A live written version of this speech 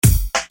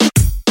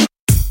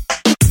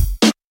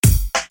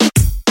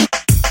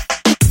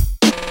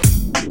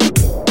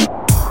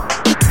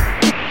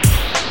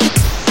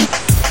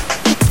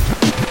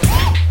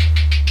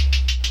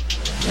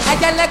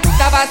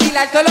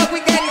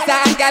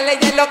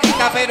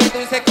loquita, pero es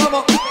dulce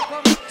como.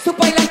 Su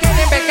paila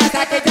quiere ver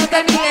casa que ya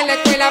termine la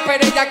escuela,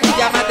 pero ella que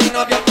llama de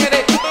novio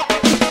quiere.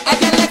 A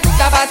ella le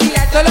gusta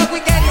vacilar todos los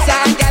weekends,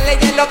 a ella le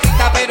es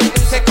loquita, pero es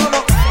dulce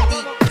como.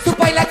 Su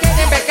paila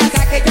quiere ver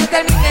casa que ya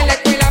termine la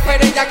escuela,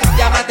 pero ella que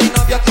llama de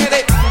novio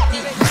quiere.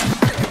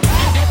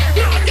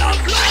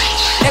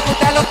 Le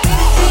gusta los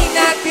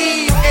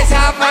Cincinnati, que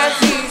sea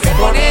fancy, se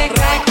pone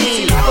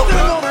cranky.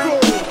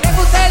 Le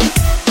gusta el.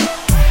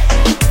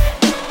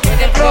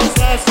 Tiene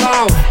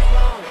proceso.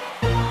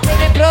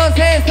 Tiene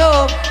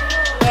proceso.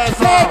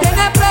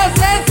 Tiene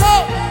proceso.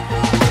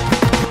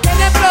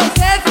 Tiene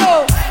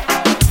proceso.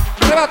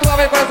 Prueba tú a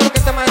ver cuál es lo que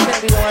está más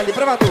encendido, Maldi.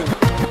 Prueba tú.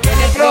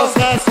 Tiene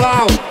proceso.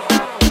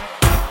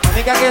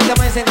 Amiga, que está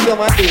más encendido,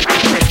 Maldi.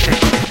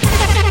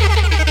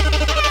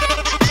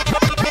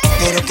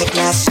 Pero qué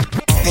placer,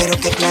 pero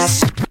qué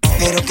placer,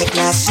 pero qué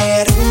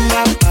placer.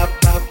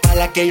 Pa'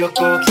 la que yo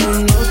cogí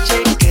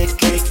anoche,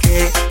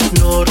 que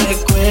no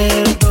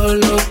recuerdo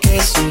lo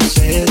que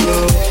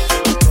sucedió.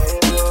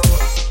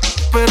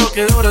 Pero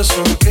qué horas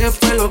son, qué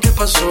fue lo que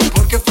pasó,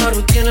 porque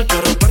Farruko tiene el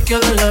carro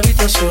parqueado en la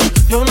habitación.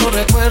 Yo no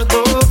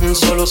recuerdo,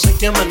 solo sé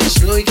que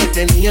amaneció y que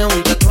tenía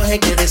un tatuaje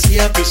que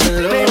decía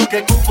písenlo. Pero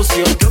qué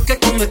confusión, creo que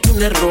cometí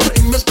un error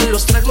y mezclé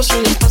los tragos y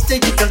unas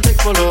pastillitas de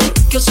color.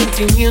 Qué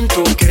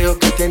sentimiento, creo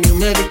que tenía un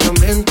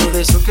medicamento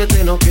de esos que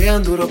te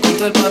noquean duro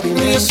contra el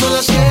pavimento. Y son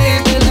las 6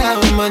 de la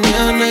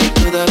mañana y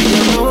todavía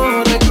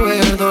no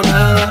recuerdo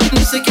nada.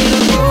 Ni siquiera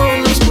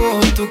conozco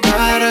tu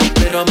cara,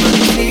 pero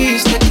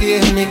amaneciste aquí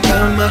en mi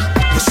cama.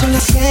 Son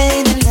las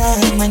 6 de la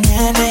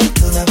mañana y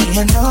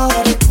todavía no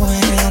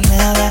recuerdo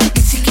nada.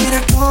 Ni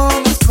siquiera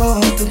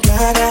conozco tu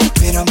cara,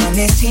 pero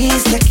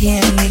amaneciste aquí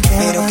en mi cama.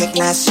 Pero qué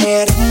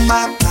clase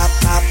rumba,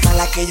 pa'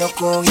 la que yo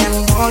cogí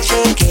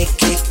anoche, que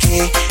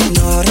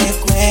no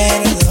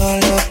recuerdo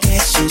lo que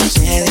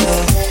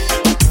sucedió.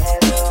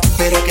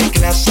 Pero qué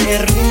clase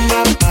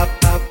rumba,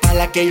 pa'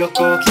 la que yo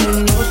cogí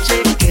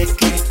anoche,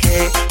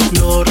 que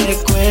no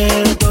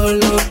recuerdo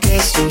lo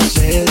que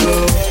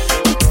sucedió.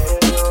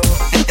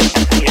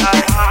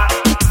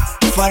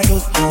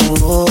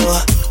 Farruko,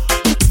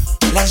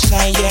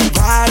 lanza y el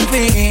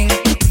Balvin,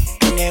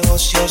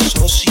 negocio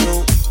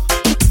socio,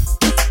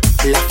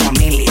 La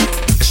familia,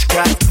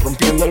 Sky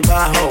rompiendo el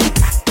bajo.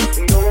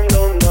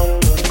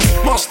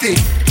 Mosty.